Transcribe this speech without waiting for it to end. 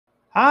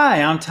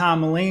Hi, I'm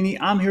Tom Mulaney.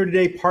 I'm here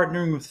today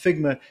partnering with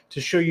Figma to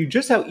show you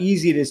just how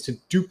easy it is to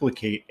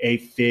duplicate a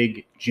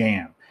Fig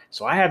Jam.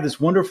 So I have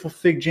this wonderful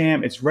Fig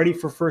Jam. It's ready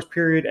for first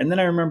period. And then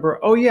I remember,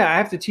 oh yeah, I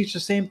have to teach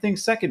the same thing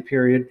second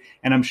period.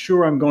 And I'm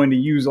sure I'm going to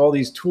use all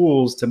these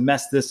tools to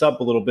mess this up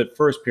a little bit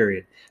first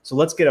period. So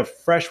let's get a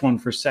fresh one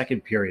for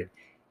second period.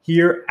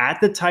 Here at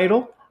the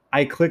title,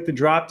 I click the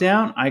drop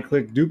down, I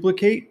click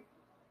duplicate,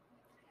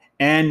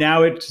 and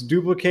now it's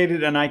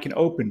duplicated and I can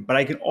open. But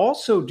I can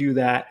also do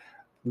that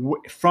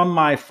from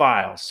my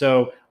file.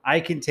 So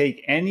I can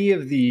take any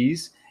of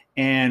these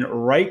and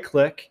right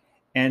click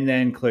and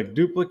then click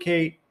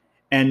duplicate,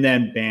 and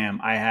then bam,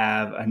 I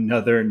have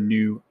another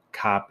new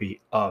copy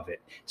of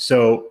it.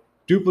 So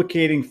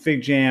duplicating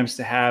FigJams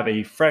to have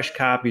a fresh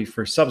copy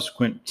for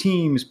subsequent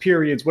teams,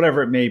 periods,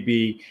 whatever it may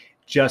be,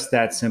 just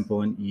that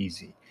simple and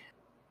easy.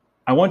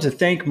 I want to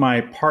thank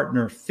my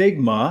partner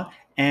Figma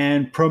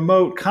and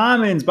promote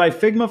Commons by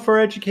Figma for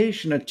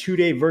Education, a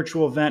 2-day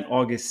virtual event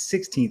August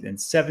 16th and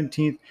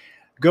 17th.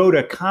 Go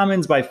to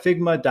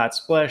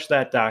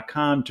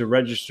commonsbyfigma.splashthat.com to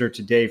register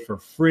today for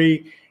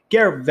free.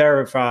 Get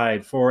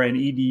verified for an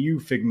EDU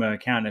Figma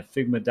account at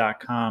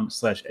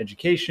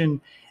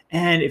figma.com/education.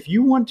 And if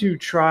you want to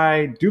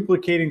try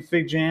duplicating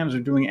FigJams or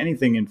doing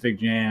anything in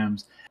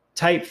FigJams,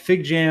 type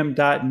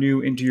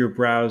FigJam.new into your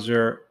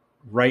browser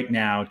right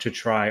now to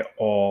try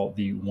all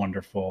the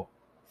wonderful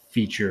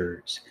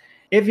features.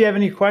 If you have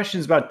any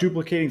questions about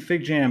duplicating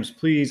FigJams,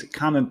 please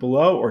comment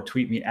below or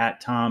tweet me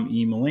at Tom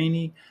E.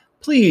 Mulaney.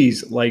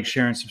 Please like,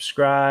 share, and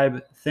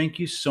subscribe. Thank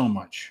you so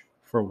much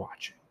for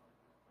watching.